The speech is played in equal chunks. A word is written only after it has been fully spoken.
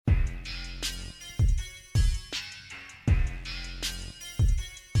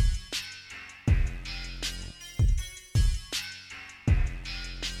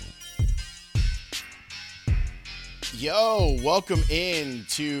Yo, welcome in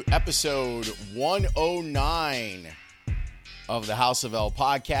to episode 109 of the House of L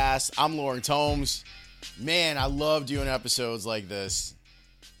podcast. I'm Lawrence Holmes. Man, I love doing episodes like this.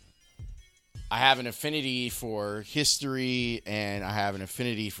 I have an affinity for history and I have an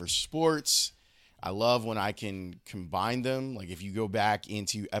affinity for sports. I love when I can combine them. Like if you go back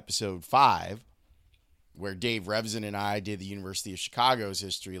into episode 5, where Dave Revson and I did the University of Chicago's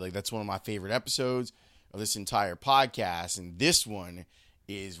history, like that's one of my favorite episodes of this entire podcast. And this one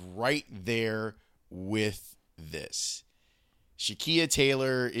is right there with this. Shakia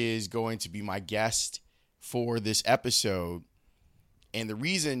Taylor is going to be my guest for this episode. And the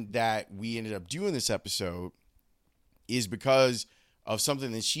reason that we ended up doing this episode is because of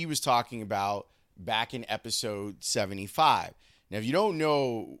something that she was talking about back in episode 75. Now, if you don't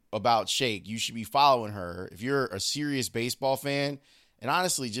know about Shake, you should be following her. If you're a serious baseball fan, and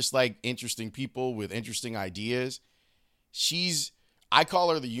honestly, just like interesting people with interesting ideas, I call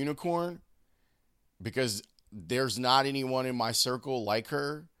her the unicorn because there's not anyone in my circle like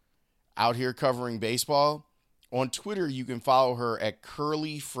her out here covering baseball. On Twitter, you can follow her at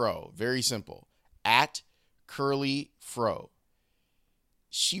Curly Fro. Very simple. At Curly Fro.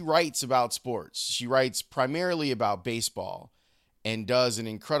 She writes about sports. She writes primarily about baseball and does an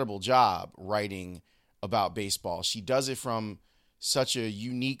incredible job writing about baseball. She does it from such a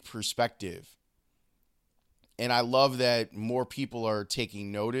unique perspective. And I love that more people are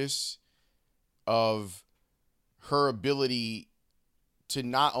taking notice of her ability to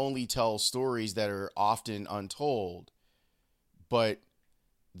not only tell stories that are often untold, but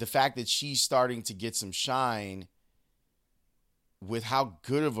the fact that she's starting to get some shine with how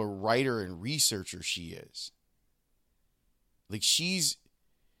good of a writer and researcher she is. Like she's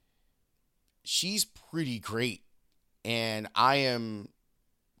pretty great. And I am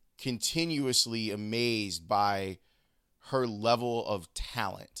continuously amazed by her level of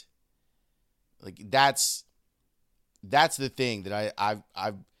talent. Like that's the thing that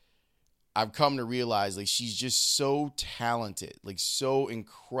I've come to realize. Like she's just so talented, like so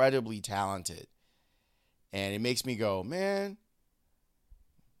incredibly talented. And it makes me go, man,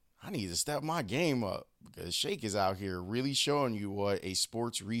 I need to step my game up because Shake is out here really showing you what a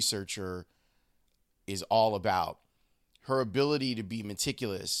sports researcher is all about. Her ability to be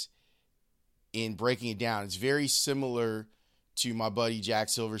meticulous in breaking it down. It's very similar to my buddy Jack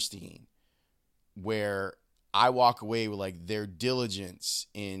Silverstein, where I walk away with like their diligence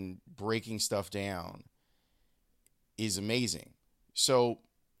in breaking stuff down is amazing. So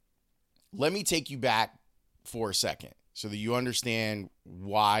let me take you back for a second so that you understand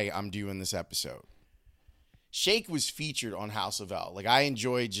why I'm doing this episode. Shake was featured on House of L. Like I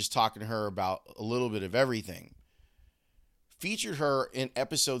enjoyed just talking to her about a little bit of everything. Featured her in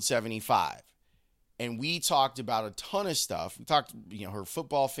episode 75. And we talked about a ton of stuff. We talked, her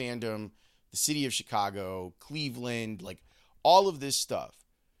football fandom, the city of Chicago, Cleveland, like all of this stuff.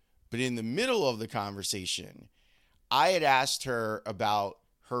 But in the middle of the conversation, I had asked her about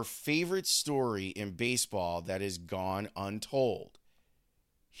her favorite story in baseball that has gone untold.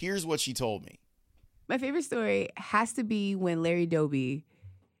 Here's what she told me. My favorite story has to be when Larry Doby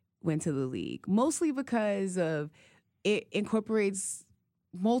went to the league, mostly because of it incorporates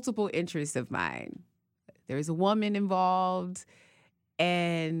multiple interests of mine. There's a woman involved,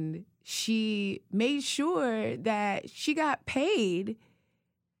 and she made sure that she got paid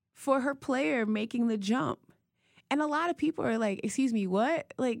for her player making the jump. And a lot of people are like, excuse me,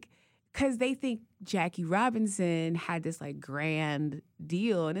 what? Like, because they think Jackie Robinson had this like grand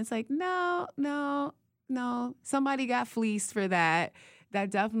deal. And it's like, no. Somebody got fleeced for that.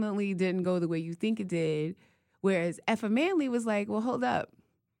 That definitely didn't go the way you think it did. Whereas Effa Manley was like, well, hold up.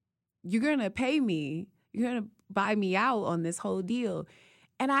 You're going to pay me. You're going to buy me out on this whole deal.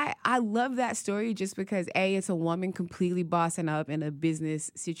 And I love that story just because, A, it's a woman completely bossing up in a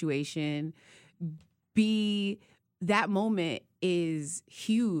business situation. B, that moment is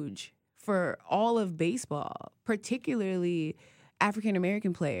huge for all of baseball, particularly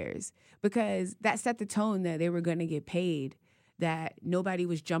African-American players, because that set the tone that they were going to get paid, that nobody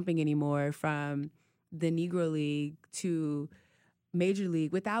was jumping anymore from the Negro League to Major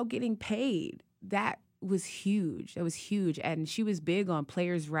League without getting paid. That was huge. That was huge. And she was big on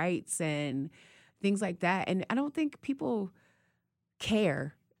players' rights and things like that. And I don't think people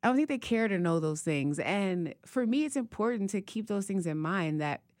care. I don't think they care to know those things. And for me, it's important to keep those things in mind,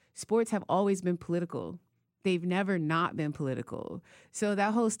 that sports have always been political. They've never not been political. So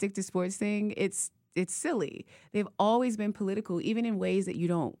that whole stick to sports thing, it's silly. They've always been political, even in ways that you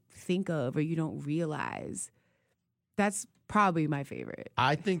don't think of or you don't realize. That's probably my favorite.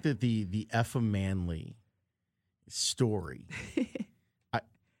 I think that the Effa Manley story, I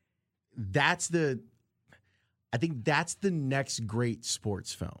think that's the next great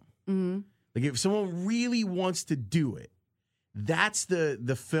sports film. Mm-hmm. Like if someone really wants to do it, that's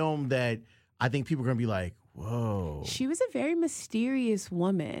the film that I think people are going to be like, whoa. She was a very mysterious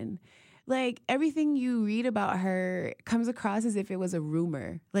woman. Like everything you read about her comes across as if it was a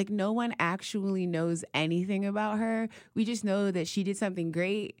rumor. Like no one actually knows anything about her. We just know that she did something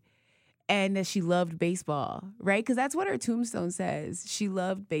great and that she loved baseball, right? Because that's what her tombstone says. She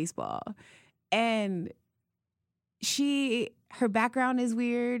loved baseball. And her background is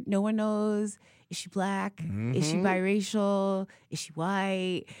weird. No one knows. Is she black? Mm-hmm. Is she biracial? Is she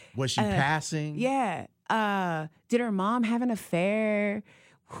white? Was she passing? Yeah. Did her mom have an affair?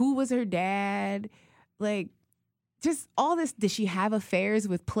 Who was her dad? Like, just all this. Did she have affairs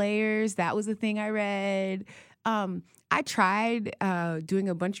with players? That was the thing I read. I tried doing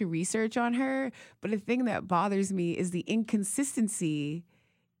a bunch of research on her, but the thing that bothers me is the inconsistency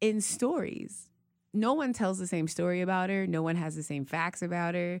in stories. No one tells the same story about her. No one has the same facts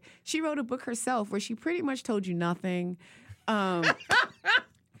about her. She wrote a book herself where she pretty much told you nothing.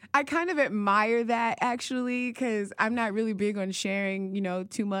 I kind of admire that, actually, because I'm not really big on sharing,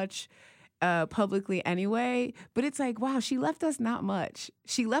 too much publicly anyway. But it's like, wow, she left us not much.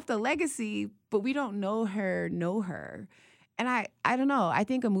 She left a legacy, but we don't know her. And I don't know. I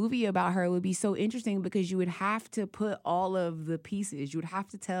think a movie about her would be so interesting because you would have to put all of the pieces. You would have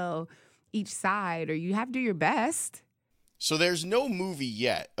to tell each side, or you have to do your best. So there's no movie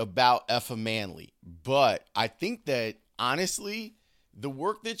yet about Effa Manley, but I think that honestly, the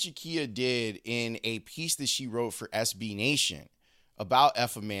work that Shakia did in a piece that she wrote for SB Nation about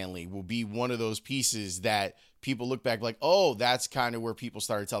Effa Manley will be one of those pieces that people look back like, oh, that's kind of where people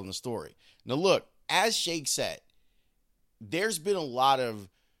started telling the story. Now look, as Shake said, there's been a lot of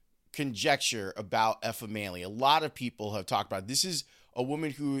conjecture about Effa Manley. A lot of people have talked about it. This is a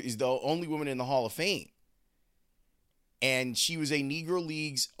woman who is the only woman in the Hall of Fame. And she was a Negro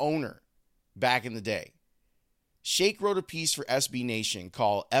Leagues owner back in the day. Shake wrote a piece for SB Nation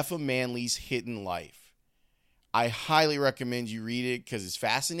called Effa Manley's Hidden Life. I highly recommend you read it because it's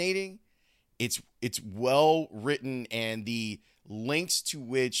fascinating. It's well written, and the lengths to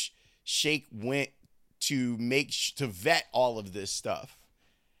which Shake went to vet all of this stuff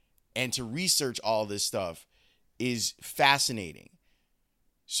and to research all this stuff is fascinating.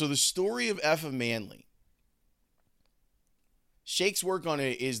 So the story of Effa Manley, Shake's work on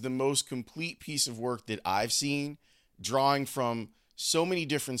it is the most complete piece of work that I've seen, drawing from so many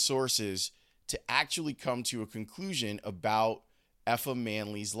different sources to actually come to a conclusion about Effa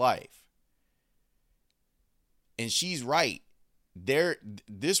Manley's life. And she's right.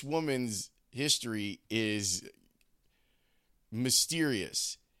 This woman's history is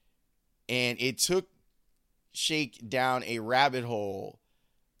mysterious. And it took Shake down a rabbit hole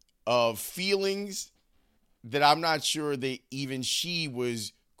of feelings that I'm not sure that even she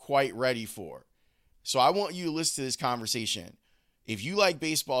was quite ready for. So I want you to listen to this conversation. If you like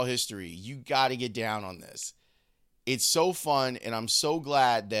baseball history, you got to get down on this. It's so fun, and I'm so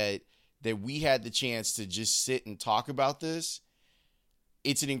glad that we had the chance to just sit and talk about this.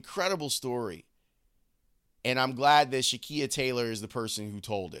 It's an incredible story, and I'm glad that Shakia Taylor is the person who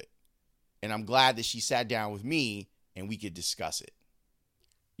told it. And I'm glad that she sat down with me and we could discuss it.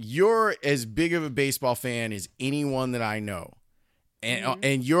 You're as big of a baseball fan as anyone that I know.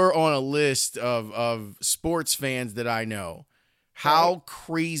 And you're on a list of sports fans that I know. How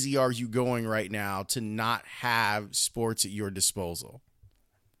crazy are you going right now to not have sports at your disposal?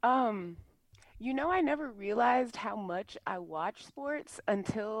 I never realized how much I watch sports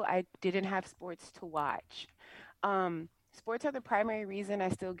until I didn't have sports to watch. Sports are the primary reason I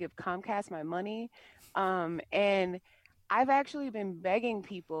still give Comcast my money. And I've actually been begging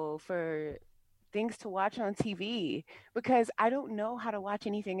people for things to watch on TV because I don't know how to watch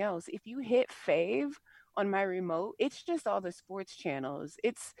anything else. If you hit fave on my remote, it's just all the sports channels.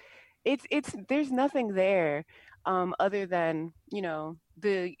 It's there's nothing there other than,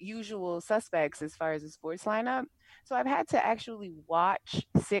 the usual suspects as far as the sports lineup. So I've had to actually watch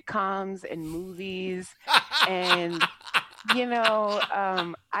sitcoms and movies and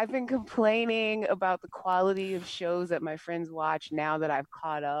I've been complaining about the quality of shows that my friends watch now that I've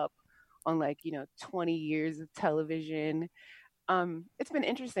caught up on 20 years of television. It's been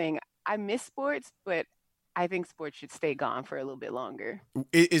interesting. I miss sports, but I think sports should stay gone for a little bit longer.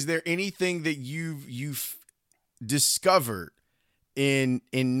 Is there anything that you've discovered in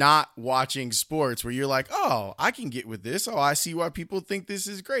not watching sports where you're like, oh, I can get with this. Oh, I see why people think this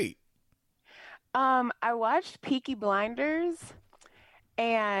is great. I watched Peaky Blinders,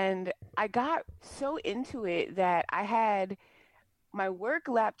 And I got so into it that I had my work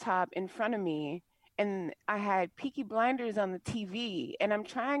laptop in front of me and I had Peaky Blinders on the TV and I'm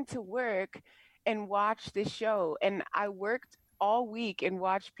trying to work and watch this show. And I worked all week and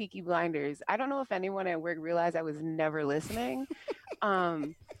watched Peaky Blinders. I don't know if anyone at work realized I was never listening.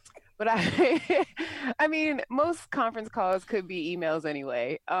 Um, but I, I mean, most conference calls could be emails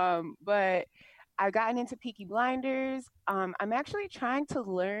anyway. But I've gotten into Peaky Blinders. I'm actually trying to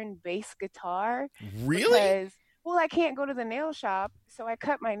learn bass guitar Really? because, well, I can't go to the nail shop, so I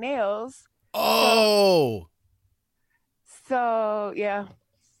cut my nails. So, Oh, so yeah.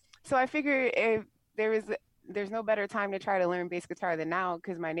 So I figure if there is, there's no better time to try to learn bass guitar than now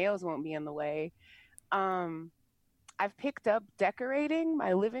because my nails won't be in the way. Um, I've picked up decorating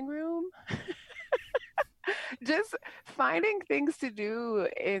my living room. Just finding things to do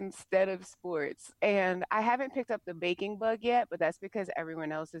instead of sports. And I haven't picked up the baking bug yet, but that's because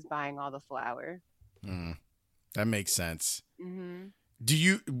everyone else is buying all the flour. hmm, that makes sense. Hmm.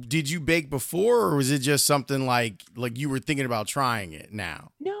 Did you bake before, or was it just something like you were thinking about trying it now?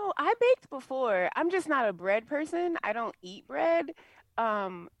 No, I baked before. I'm just not a bread person. I don't eat bread,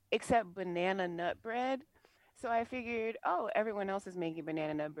 except banana nut bread. So I figured, oh, everyone else is making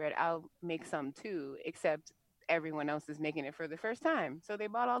banana nut bread. I'll make some too, except everyone else is making it for the first time. So they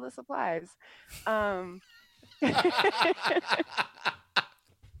bought all the supplies. Um,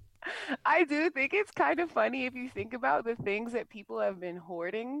 I do think it's kind of funny if you think about the things that people have been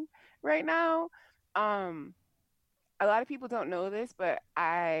hoarding right now. Um, a lot of people don't know this, but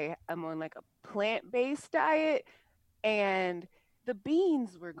I am on like a plant-based diet and the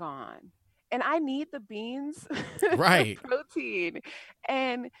beans were gone. And I need the beans for Right. protein.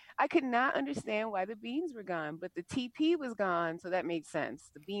 And I could not understand why the beans were gone, but the TP was gone, so that made sense.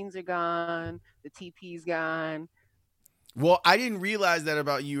 The beans are gone, the TP's gone. Well, I didn't realize that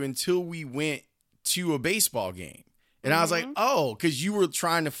about you until we went to a baseball game. And I was like, Hmm. "Oh, cuz you were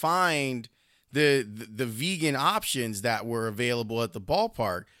trying to find the vegan options that were available at the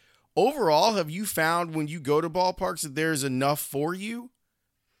ballpark." Overall, have you found when you go to ballparks that there's enough for you?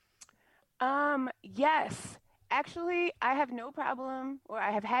 Yes. Actually, I have no problem, or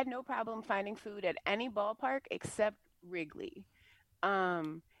I have had no problem finding food at any ballpark except Wrigley.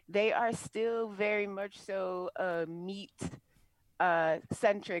 They are still very much so a meat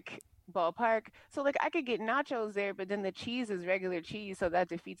centric ballpark. So like I could get nachos there, but then the cheese is regular cheese, so that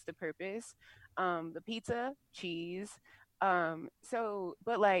defeats the purpose. The pizza, cheese. So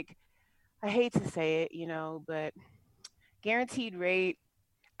but like I hate to say it, but guaranteed rate,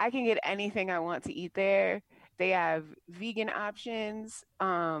 I can get anything I want to eat there. They have vegan options.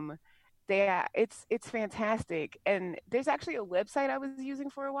 It's fantastic. And there's actually a website I was using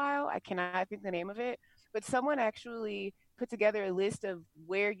for a while. I cannot think the name of it, but someone actually put together a list of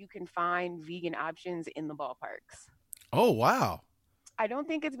where you can find vegan options in the ballparks. Oh, wow. I don't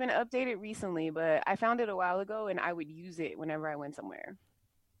think it's been updated recently, but I found it a while ago and I would use it whenever I went somewhere.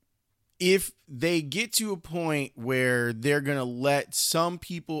 If they get to a point where they're going to let some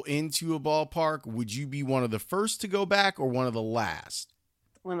people into a ballpark, would you be one of the first to go back or one of the last?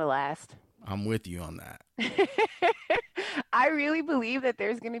 One of the last. I'm with you on that. I really believe that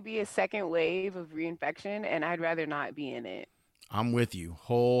there's going to be a second wave of reinfection, and I'd rather not be in it. I'm with you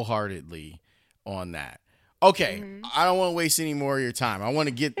wholeheartedly on that. Okay, Hmm. I don't want to waste any more of your time. I want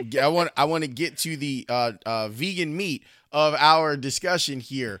to get I want to get to the vegan meat of our discussion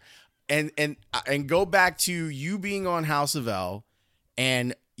here, and go back to you being on House of L,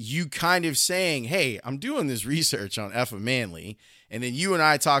 and you kind of saying, "Hey, I'm doing this research on Effa Manley," and then you and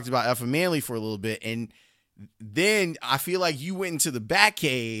I talked about Effa Manley for a little bit, and then I feel like you went into the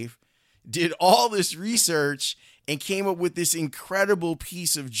Batcave, did all this research, and came up with this incredible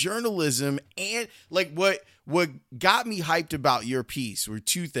piece of journalism. And like what got me hyped about your piece were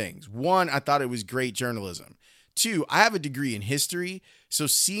two things. One, I thought it was great journalism. Two, I have a degree in history, so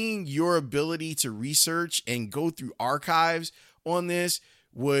seeing your ability to research and go through archives on this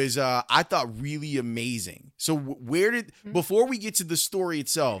was I thought really amazing. So before we get to the story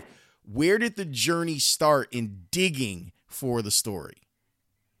itself, where did the journey start in digging for the story?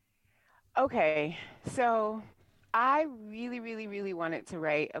 Okay, so I really, really, really wanted to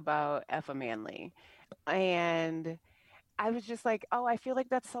write about Effa Manley. And I was just like, oh, I feel like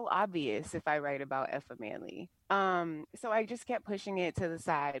that's so obvious if I write about Effa Manley. So I just kept pushing it to the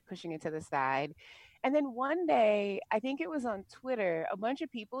side, pushing it to the side. And then one day, I think it was on Twitter, a bunch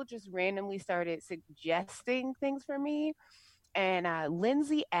of people just randomly started suggesting things for me. And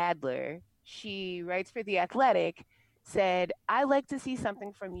Lindsay Adler, she writes for The Athletic, said, I like to see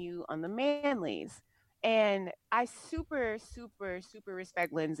something from you on the Manleys. And I super, super, super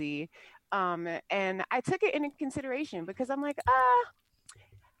respect Lindsay. And I took it into consideration because I'm like,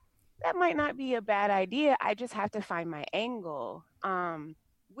 that might not be a bad idea. I just have to find my angle.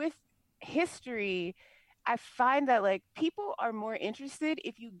 With history, I find that like people are more interested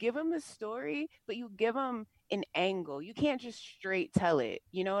if you give them the story, but you give them an angle. You can't just straight tell it.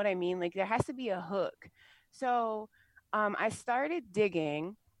 You know what I mean? Like there has to be a hook. So I started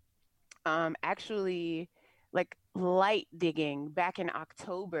digging, actually, like light digging back in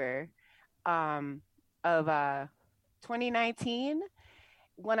October um, of 2019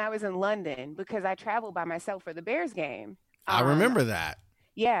 when I was in London because I traveled by myself for the Bears game. I remember that.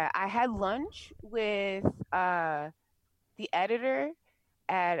 Yeah, I had lunch with the editor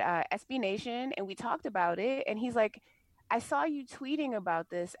at SB Nation, and we talked about it. And he's like, "I saw you tweeting about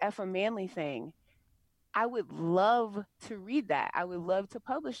this Effa Manley thing. I would love to read that. I would love to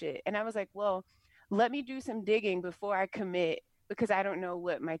publish it." And I was like, "Well, let me do some digging before I commit because I don't know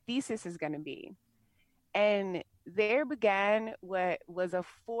what my thesis is going to be." And there began what was a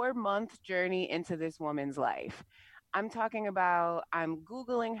 4-month journey into this woman's life. I'm talking about, I'm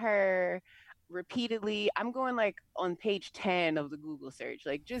Googling her repeatedly. I'm going like on page 10 of the Google search,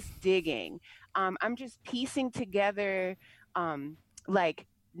 like just digging. I'm just piecing together like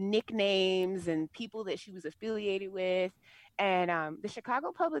nicknames and people that she was affiliated with. And the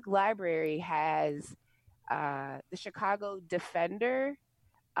Chicago Public Library has the Chicago Defender,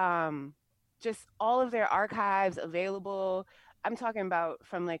 um, just all of their archives available. I'm talking about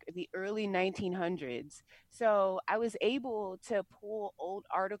from like the early 1900s. So I was able to pull old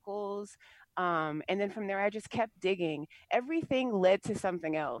articles. And then from there, I just kept digging. Everything led to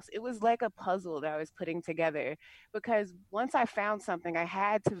something else. It was like a puzzle that I was putting together because once I found something, I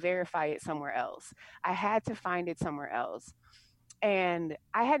had to verify it somewhere else. I had to find it somewhere else. And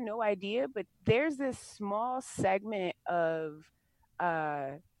I had no idea, but there's this small segment of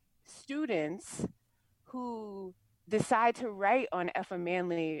uh, students who decide to write on Effa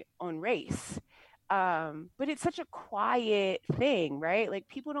Manley on race. But it's such a quiet thing, right? Like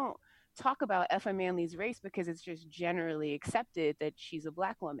people don't talk about Effa Manley's race because it's just generally accepted that she's a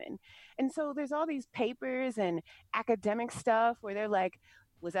Black woman. And so there's all these papers and academic stuff where they're like,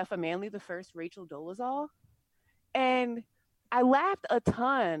 was Effa Manley the first Rachel Dolezal? And I laughed a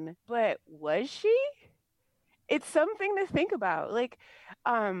ton, but was she? It's something to think about. Like,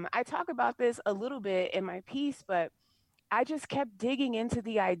 I talk about this a little bit in my piece, but I just kept digging into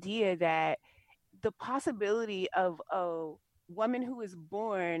the idea that the possibility of a woman who was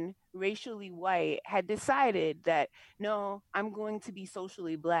born racially white had decided that no, I'm going to be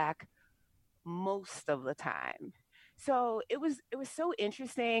socially Black most of the time. So it was so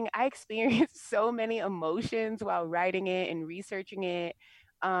interesting. I experienced so many emotions while writing it and researching it.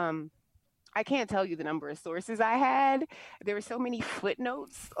 Um, I can't tell you the number of sources I had. There were so many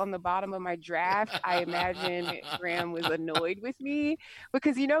footnotes on the bottom of my draft. I imagine Graham was annoyed with me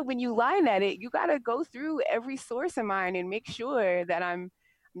because, you know, when you line at it, you got to go through every source of mine and make sure that I'm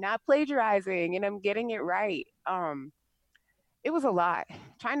not plagiarizing and I'm getting it right. It was a lot.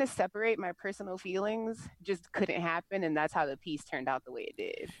 Trying to separate my personal feelings just couldn't happen. And that's how the piece turned out the way it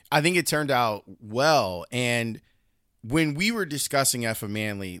did. I think it turned out well. And when we were discussing Effa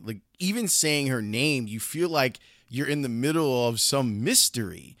Manley, like even saying her name, you feel like you're in the middle of some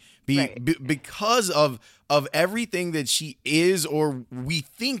mystery Right. because of everything that she is or we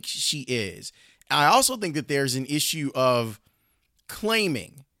think she is. I also think that there's an issue of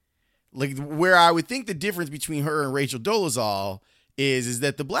claiming, like where I would think the difference between her and Rachel Dolezal is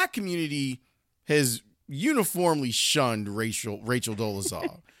that the Black community has uniformly shunned Rachel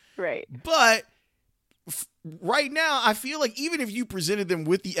Dolezal. Right. But right now, I feel like even if you presented them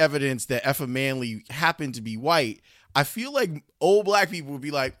with the evidence that Effa Manley happened to be white, I feel like old Black people would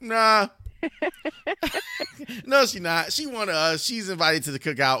be like, nah, no, she's not. She one of us. She's invited to the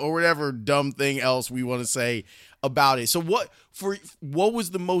cookout or whatever dumb thing else we want to say about it. So what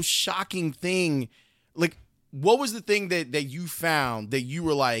was the most shocking thing? Like, what was the thing that you found that you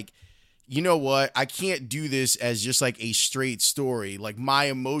were like, you know what? I can't do this as just like a straight story. Like my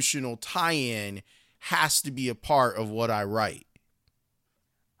emotional tie-in has to be a part of what I write.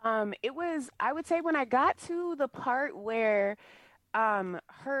 It was, I would say when I got to the part where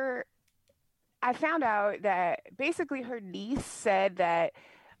her I found out that basically her niece said that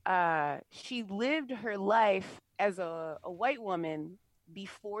she lived her life as a white woman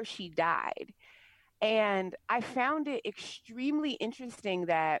before she died. And I found it extremely interesting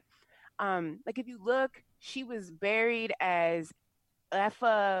that, like, if you look, she was buried as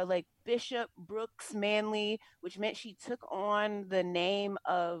like Bishop Brooks Manley, which meant she took on the name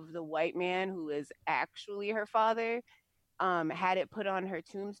of the white man who is actually her father, had it put on her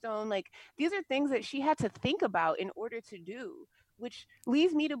tombstone. Like, these are things that she had to think about in order to do, which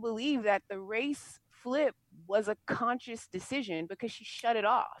leads me to believe that the race flip was a conscious decision because she shut it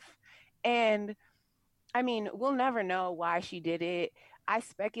off. And I mean, we'll never know why she did it. I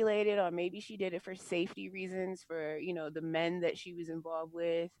speculated on maybe she did it for safety reasons for, the men that she was involved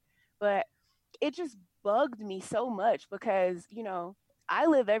with. But it just bugged me so much because, I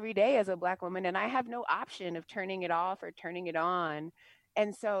live every day as a Black woman and I have no option of turning it off or turning it on.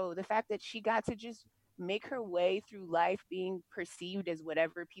 And so the fact that she got to just make her way through life being perceived as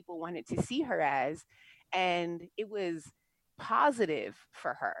whatever people wanted to see her as, and it was positive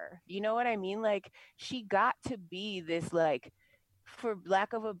for her. You know what I mean? Like, she got to be this, like, for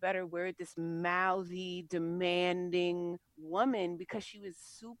lack of a better word, this mouthy, demanding woman because she was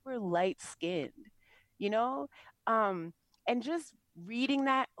super light skinned, you know? Um, and just reading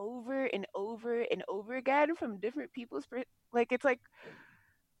that over and over and over again from different people's, like, it's like,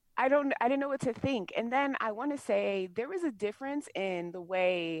 I didn't know what to think. And then I want to say there was a difference in the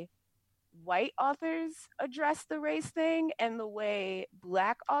way white authors address the race thing and the way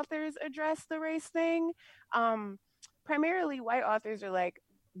Black authors address the race thing. Um, Primarily, white authors are like,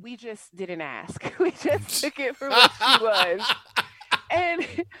 we just didn't ask. We just took it for what she was. And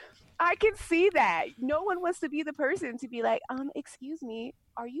I can see that. No one wants to be the person to be like, excuse me,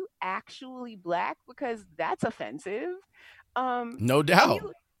 are you actually Black? Because that's offensive. No And doubt.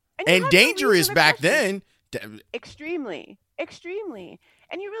 you And have no dangerous reason to back question. then. Extremely, extremely.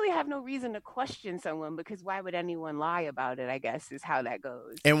 And you really have no reason to question someone because why would anyone lie about it, I guess, is how that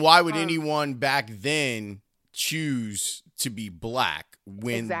goes. And why would Um, anyone back then choose to be Black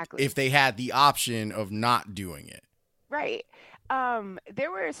when exactly. if they had the option of not doing it? Right. There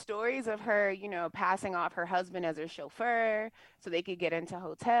were stories of her, passing off her husband as her chauffeur so they could get into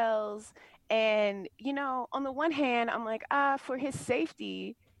hotels. And, on the one hand, I'm like, for his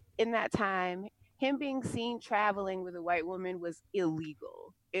safety in that time, him being seen traveling with a white woman was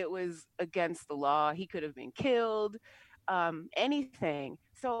illegal. It was against the law. He could have been killed, anything.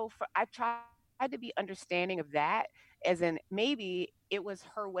 So I tried to be understanding of that, as in maybe it was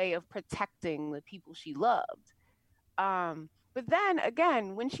her way of protecting the people she loved. But then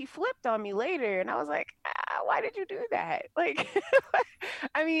again, when she flipped on me later, and I was like, why did you do that? Like,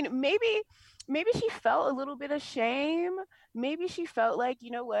 I mean, maybe she felt a little bit of shame. Maybe she felt like,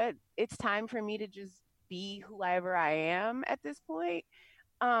 you know what, it's time for me to just be whoever I am at this point.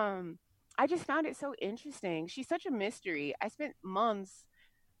 Um, I just found it so interesting. She's such a mystery. I spent months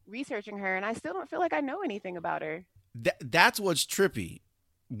researching her, and I still don't feel like I know anything about her. That's what's trippy.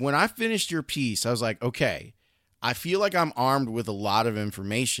 When I finished your piece, I was like, okay, I feel like I'm armed with a lot of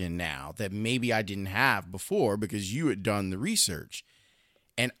information now that maybe I didn't have before because you had done the research.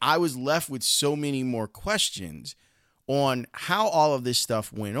 And I was left with so many more questions on how all of this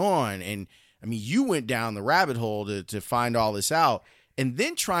stuff went on. And I mean, you went down the rabbit hole to find all this out and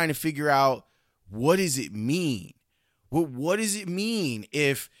then trying to figure out, what does it mean? What does it mean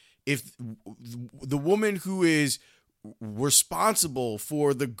if the woman who is responsible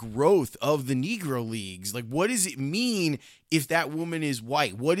for the growth of the Negro Leagues, like, what does it mean if that woman is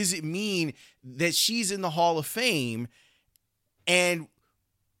white? What does it mean that she's in the Hall of Fame and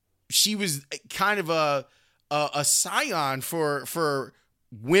she was kind of a scion for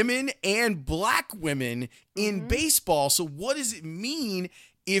women and Black women in baseball? So what does it mean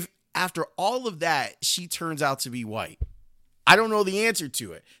if after all of that she turns out to be white? I don't know the answer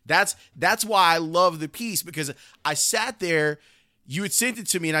to it. That's why I love the piece, because I sat there, you had sent it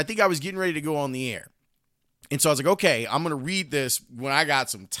to me, and I think I was getting ready to go on the air. And so I was like, okay, I'm going to read this when I got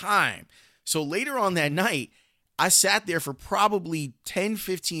some time. So later on that night, I sat there for probably 10,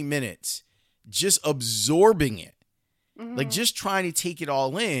 15 minutes just absorbing it, like just trying to take it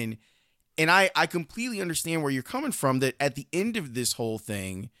all in. And I completely understand where you're coming from, that at the end of this whole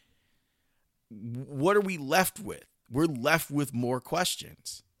thing, what are we left with? We're left with more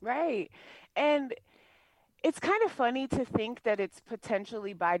questions. Right. And it's kind of funny to think that it's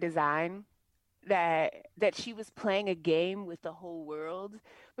potentially by design that she was playing a game with the whole world,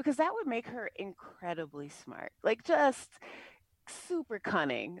 because that would make her incredibly smart. Like, just super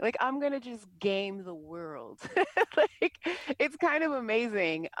cunning. Like, I'm going to just game the world. Like, it's kind of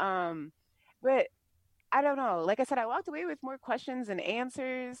amazing. But I don't know. Like I said, I walked away with more questions and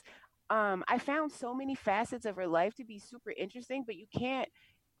answers. I found so many facets of her life to be super interesting, but you can't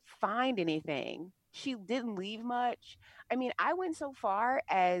find anything. She didn't leave much. I mean, I went so far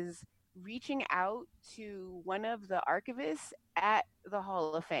as reaching out to one of the archivists at the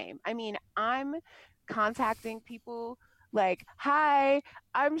Hall of Fame. I mean, I'm contacting people like, hi,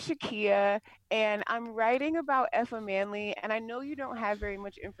 I'm Shakia, and I'm writing about Effa Manley, and I know you don't have very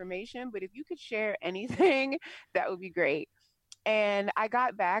much information, but if you could share anything, that would be great. And I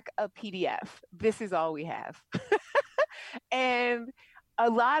got back a PDF. This is all we have. And a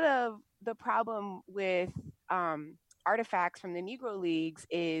lot of the problem with artifacts from the Negro Leagues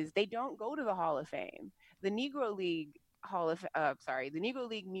is they don't go to the Hall of Fame. The Negro League the Negro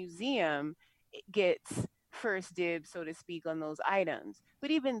League Museum gets first dibs, so to speak, on those items. But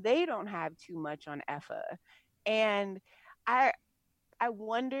even they don't have too much on Effa. And I I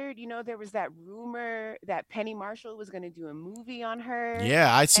wondered, there was that rumor that Penny Marshall was going to do a movie on her.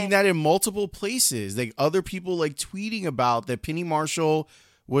 Yeah, I've seen And that in multiple places. Like other people like tweeting about that Penny Marshall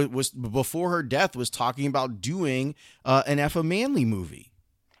was before her death was talking about doing an Effa Manley movie.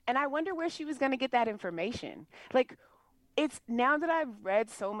 and I wonder where she was going to get that information. Like, it's now that I've read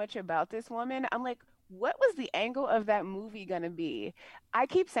so much about this woman, I'm like, what was the angle of that movie going to be? I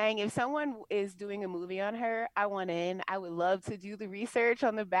keep saying if someone is doing a movie on her, I want in. I would love to do the research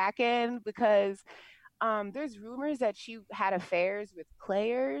on the back end because there's rumors that she had affairs with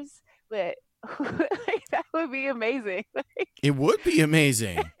players, but like, that would be amazing. It would be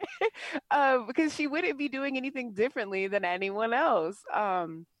amazing. Because she wouldn't be doing anything differently than anyone else.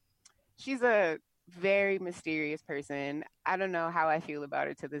 She's a very mysterious person. I don't know how I feel about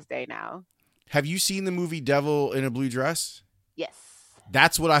her to this day now. Have you seen the movie Devil in a Blue Dress? Yes.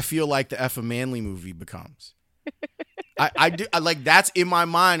 That's what I feel like the Effa Manley movie becomes. I like that's in my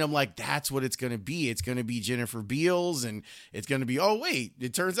mind. I'm like, that's what it's going to be. It's going to be Jennifer Beals and it's going to be, oh, wait,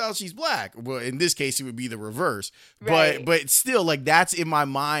 it turns out she's black. Well, in this case, it would be the reverse. Right. But still, like, that's in my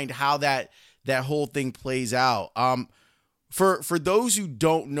mind how that whole thing plays out. For those who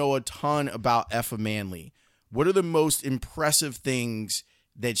don't know a ton about Effa Manley, what are the most impressive things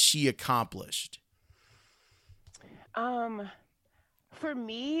that she accomplished? For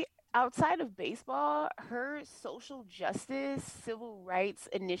me, outside of baseball, her social justice, civil rights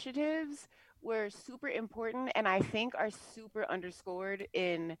initiatives were super important and I think are super underscored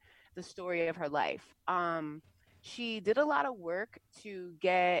in the story of her life. She did a lot of work to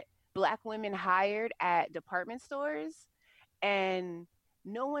get Black women hired at department stores, and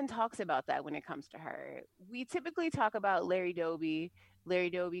no one talks about that when it comes to her. We typically talk about Larry Doby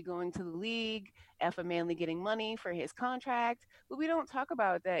going to the league, Effa Manley getting money for his contract, but we don't talk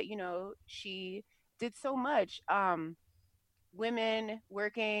about that. She did so much. Women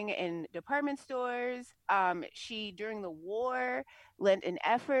working in department stores. She, during the war, lent an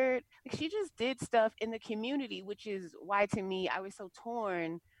effort. Like, she just did stuff in the community, which is why, to me, I was so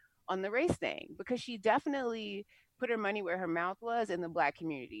torn on the race thing because she definitely put her money where her mouth was in the Black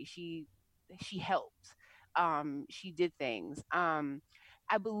community. She helped. She did things.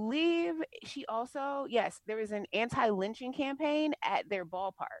 I believe she also, yes, there was an anti-lynching campaign at their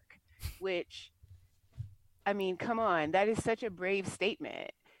ballpark, which, I mean, come on, that is such a brave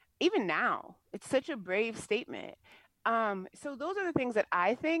statement. Even now, it's such a brave statement. So those are the things that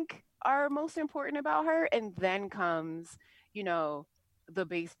I think are most important about her. And then comes, you know, the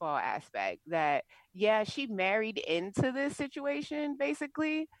baseball aspect that, yeah, she married into this situation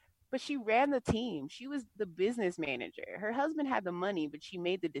basically, but she ran the team. She was the business manager. Her husband had the money, but she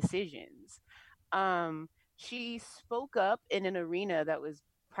made the decisions. She spoke up in an arena that was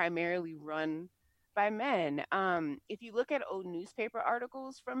primarily run by men. If you look at old newspaper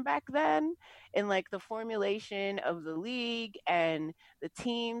articles from back then and like the formulation of the league and the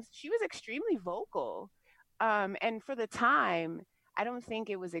teams, she was extremely vocal. And for the time, I don't think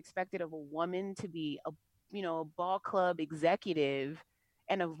it was expected of a woman to be a ball club executive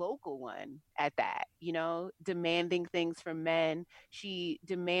and a vocal one at that, demanding things from men. She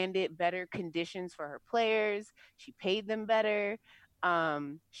demanded better conditions for her players. She paid them better.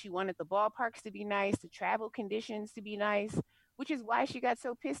 She wanted the ballparks to be nice, the travel conditions to be nice, which is why she got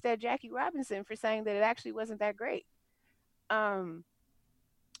so pissed at Jackie Robinson for saying that it actually wasn't that great. Um,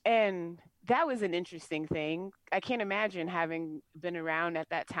 and that was an interesting thing. I can't imagine having been around at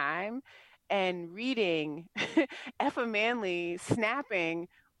that time and reading Effa Manley snapping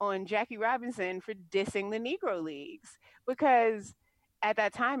on Jackie Robinson for dissing the Negro Leagues. Because at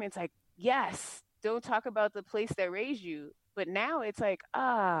that time, it's like, yes, don't talk about the place that raised you. But now it's like,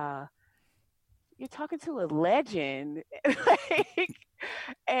 you're talking to a legend. Like,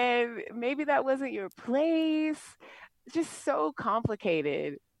 and maybe that wasn't your place. It's just so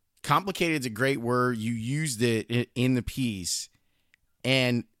complicated. Complicated is a great word. You used it in the piece.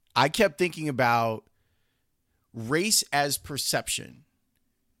 And I kept thinking about race as perception.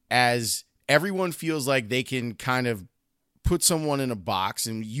 as everyone feels like they can kind of put someone in a box,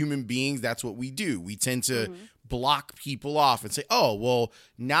 and human beings, that's what we do. We tend to block people off and say, oh, well,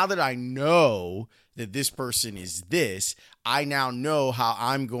 now that I know that this person is this, I now know how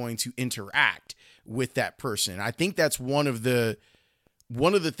I'm going to interact with that person. I think that's one of the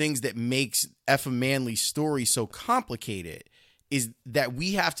things that makes Effa Manley's story so complicated, is that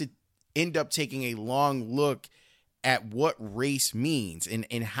we have to end up taking a long look at what race means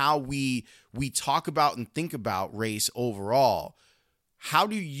and how we talk about and think about race overall. How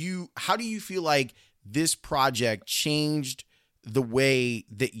do you feel like this project changed the way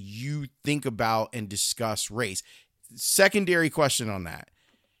that you think about and discuss race? Secondary question on that.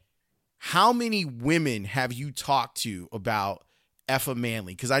 How many women have you talked to about Effa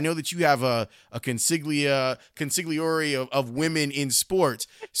Manley? Because I know that you have a consigliere of women in sports.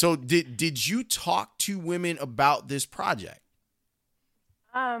 So did you talk to women about this project?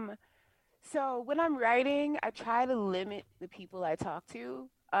 So when I'm writing, I try to limit the people I talk to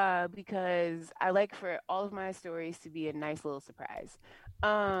because I like for all of my stories to be a nice little surprise.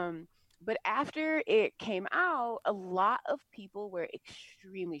 But after it came out, a lot of people were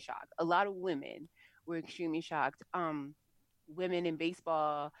extremely shocked. A lot of women were extremely shocked. Women in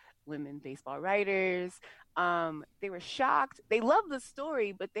baseball, women baseball writers, they were shocked. They loved the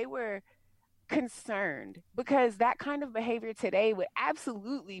story, but they were concerned because that kind of behavior today would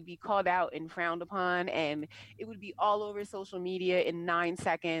absolutely be called out and frowned upon, and it would be all over social media in 9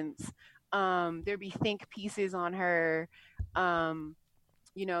 seconds. There'd be think pieces on her.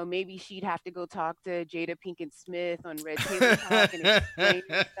 Maybe she'd have to go talk to Jada Pinkett Smith on Red Table Talk and explain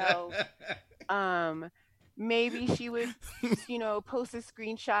herself. Maybe she would, post a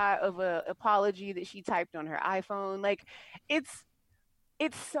screenshot of a apology that she typed on her iPhone. Like, it's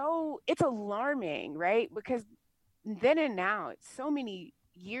alarming, right? Because then and now, it's so many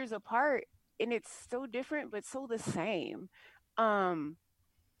years apart, and it's so different, but so the same. Some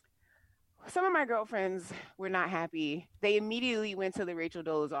of my girlfriends were not happy. They immediately went to the Rachel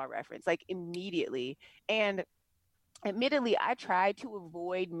Dolezal reference, like immediately. And admittedly, I tried to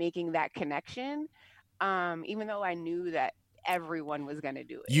avoid making that connection, even though I knew that everyone was going to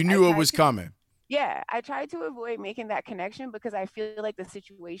do it. You knew it was coming. Yeah, I tried to avoid making that connection because I feel like the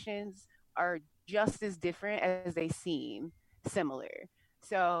situations are just as different as they seem similar.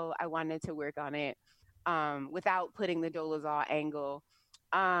 So I wanted to work on it without putting the Dolezal angle.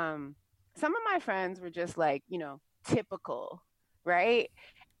 Some of my friends were just like, typical, right?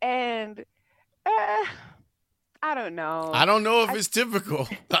 And I don't know. I don't know if it's typical.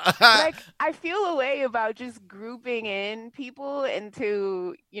 Like, I feel a way about just grouping in people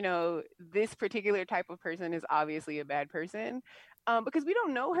into, this particular type of person is obviously a bad person, because we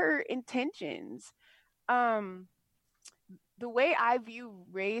don't know her intentions. The way I view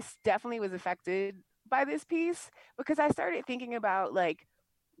race definitely was affected by this piece because I started thinking about, like,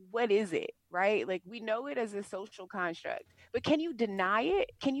 what is it, right? Like, we know it as a social construct, but can you deny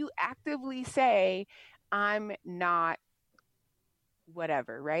it? Can you actively say, I'm not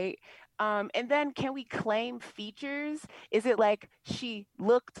whatever, right? And then can we claim features? Is it like she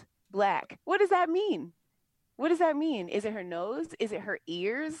looked black? What does that mean? What does that mean? Is it her nose? Is it her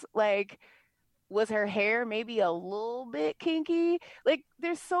ears? Like, was her hair maybe a little bit kinky? Like,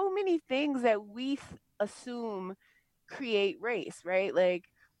 there's so many things that we assume create race, right? Like,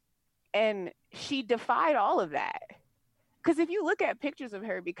 and she defied all of that. Because if you look at pictures of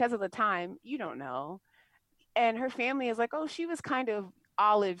her, because of the time, you don't know. And her family is like, oh, she was kind of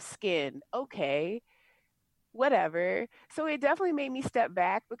olive skinned. Okay, whatever. So it definitely made me step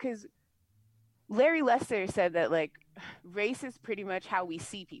back because Larry Lester said that, like, race is pretty much how we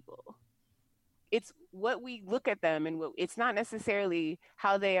see people. It's what we look at them and it's not necessarily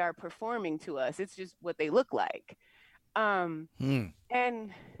how they are performing to us. It's just what they look like. And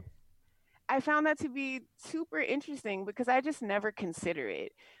I found that to be super interesting because I just never consider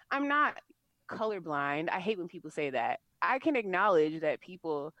it. I'm not colorblind. I hate when people say that. I can acknowledge that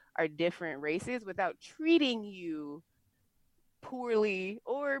people are different races without treating you poorly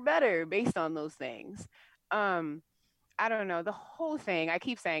or better based on those things. I don't know. The whole thing, I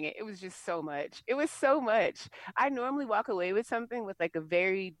keep saying it, it was just so much. It was so much. I normally walk away with something with like a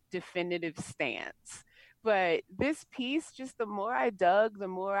very definitive stance. But this piece, just the more I dug, the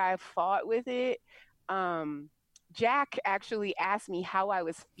more I fought with it. Jack actually asked me how I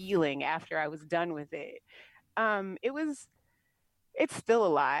was feeling after I was done with it. It's still a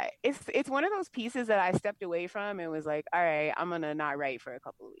lot. It's one of those pieces that I stepped away from and was like, all right, I'm going to not write for a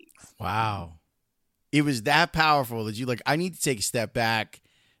couple of weeks. Wow. It was that powerful that you like, I need to take a step back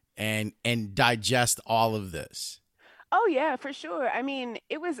and digest all of this. Oh yeah, for sure. I mean,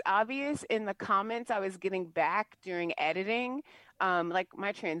 it was obvious in the comments I was getting back during editing. Like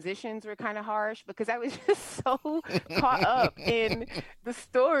my transitions were kind of harsh because I was just so caught up in the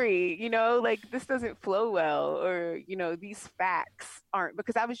story, like this doesn't flow well, or these facts aren't,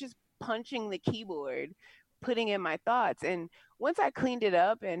 because I was just punching the keyboard, putting in my thoughts. And once I cleaned it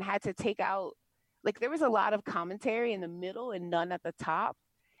up and had to take out, like, there was a lot of commentary in the middle and none at the top.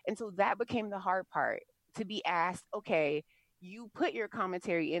 And so that became the hard part, to be asked, okay, you put your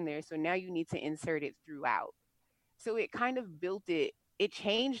commentary in there, so now you need to insert it throughout. So it kind of built it, it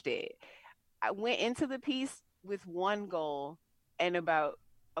changed it. I went into the piece with one goal, and about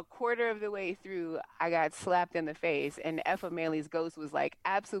a quarter of the way through, I got slapped in the face, and Effa Manley's ghost was like,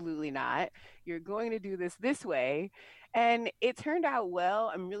 absolutely not. You're going to do this way. And it turned out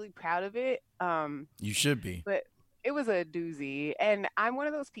well. I'm really proud of it. You should be. But it was a doozy. And I'm one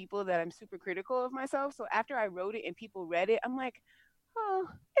of those people that I'm super critical of myself. So after I wrote it and people read it, I'm like, oh,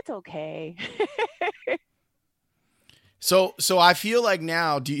 it's okay. So I feel like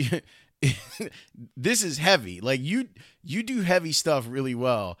now, this is heavy. Like you do heavy stuff really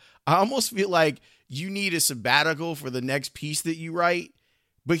well. I almost feel like you need a sabbatical for the next piece that you write.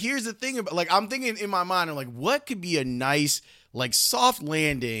 But here's the thing about, like, I'm thinking in my mind, I'm like, what could be a nice, like, soft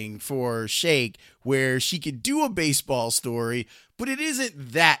landing for Shake where she could do a baseball story, but it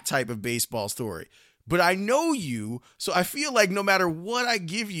isn't that type of baseball story. But I know you, so I feel like no matter what I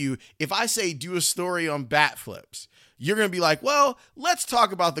give you, if I say do a story on bat flips, you're going to be like, well, let's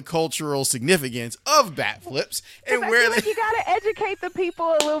talk about the cultural significance of bat flips and where like you got to educate the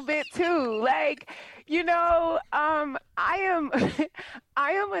people a little bit too. Like, I am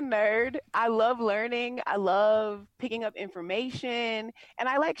a nerd. I love learning. I love picking up information, and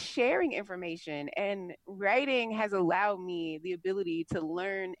I like sharing information. And writing has allowed me the ability to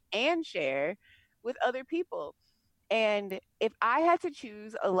learn and share with other people. And if I had to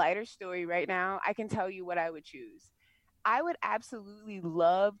choose a lighter story right now, I can tell you what I would choose. I would absolutely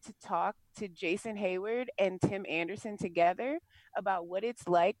love to talk to Jason Heyward and Tim Anderson together about what it's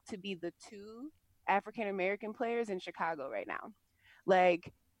like to be the two African American players in Chicago right now.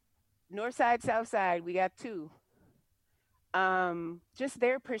 Like, North Side, South Side, we got two. Just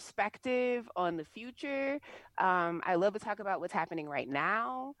their perspective on the future. I love to talk about what's happening right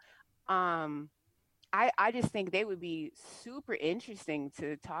now. I just think they would be super interesting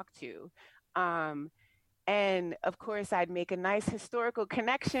to talk to. And of course, I'd make a nice historical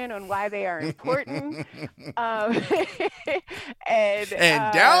connection on why they are important. And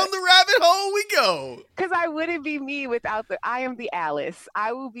down the rabbit hole we go. Because I wouldn't be me without I am the Alice.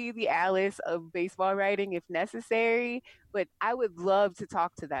 I will be the Alice of baseball writing if necessary. But I would love to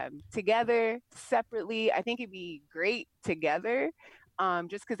talk to them together, separately. I think it'd be great together,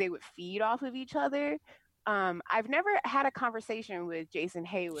 just because they would feed off of each other. I've never had a conversation with Jason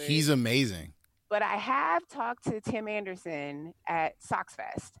Heyward. He's amazing. But I have talked to Tim Anderson at Sox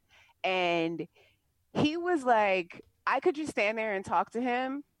Fest, and he was like, I could just stand there and talk to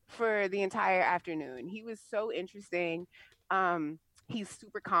him for the entire afternoon. He was so interesting. He's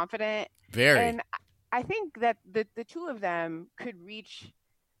super confident. Very. And I think that the two of them could reach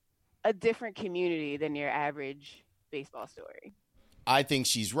a different community than your average baseball story. I think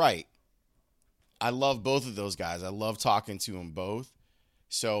she's right. I love both of those guys. I love talking to them both.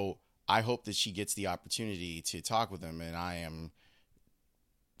 So I hope that she gets the opportunity to talk with them, and I am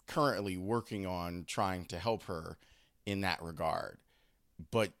currently working on trying to help her in that regard.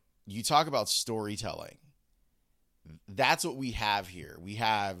 But you talk about storytelling. That's what we have here. We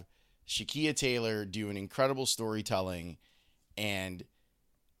have Shakia Taylor doing incredible storytelling, and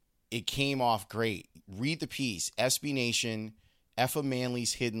it came off great. Read the piece, SB Nation, Effa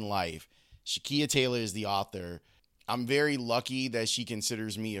Manley's Hidden Life. Shakia Taylor is the author. I'm very lucky that she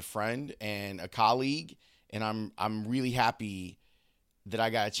considers me a friend and a colleague, and I'm really happy that I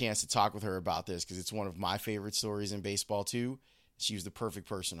got a chance to talk with her about this because it's one of my favorite stories in baseball too. She was the perfect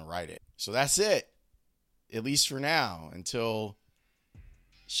person to write it. So that's it, at least for now, until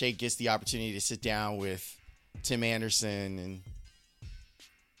Shake gets the opportunity to sit down with Tim Anderson and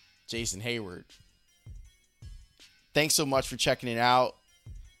Jason Heyward. Thanks so much for checking it out.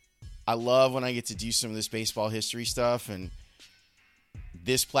 I love when I get to do some of this baseball history stuff, and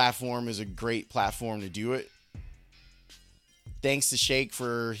this platform is a great platform to do it. Thanks to Shake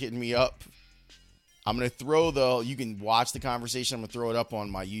for hitting me up. I'm going to you can watch the conversation. I'm going to throw it up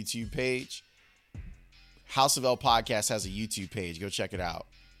on my YouTube page. House of L Podcast has a YouTube page. Go check it out.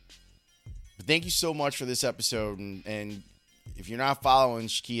 But thank you so much for this episode. And if you're not following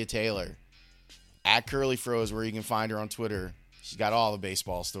Shakia Taylor, at Curly Froze, where you can find her on Twitter. She's got all the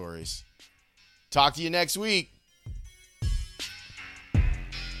baseball stories. Talk to you next week.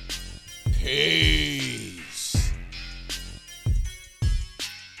 Peace.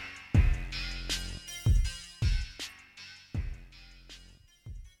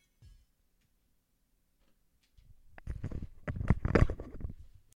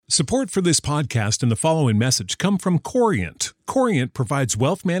 Support for this podcast and the following message come from Corient. Corient provides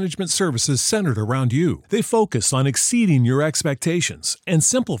wealth management services centered around you. They focus on exceeding your expectations and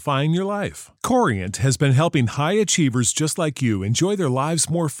simplifying your life. Corient has been helping high achievers just like you enjoy their lives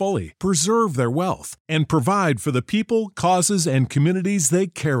more fully, preserve their wealth, and provide for the people, causes, and communities they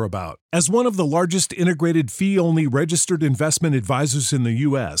care about. As one of the largest integrated fee-only registered investment advisors in the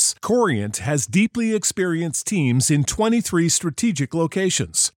U.S., Corient has deeply experienced teams in 23 strategic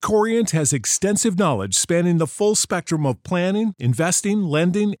locations. Corient has extensive knowledge spanning the full spectrum of planning, investing,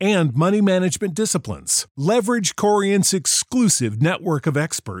 lending, and money management disciplines. Leverage Corient's exclusive network of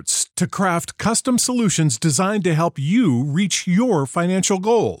experts to craft custom solutions designed to help you reach your financial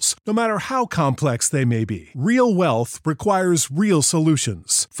goals, no matter how complex they may be. Real wealth requires real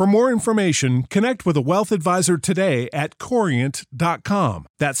solutions. For more information, connect with a wealth advisor today at Corient.com.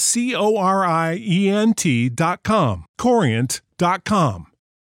 That's Corient.com. Corient.com.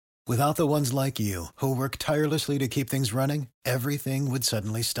 Without the ones like you, who work tirelessly to keep things running, everything would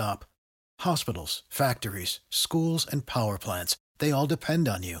suddenly stop. Hospitals, factories, schools, and power plants, they all depend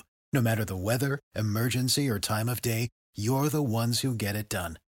on you. No matter the weather, emergency, or time of day, you're the ones who get it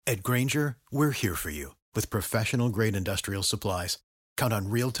done. At Grainger, we're here for you with professional-grade industrial supplies. Count on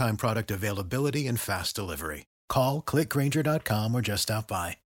real-time product availability and fast delivery. Call, click Grainger.com, or just stop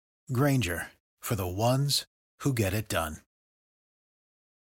by. Grainger, for the ones who get it done.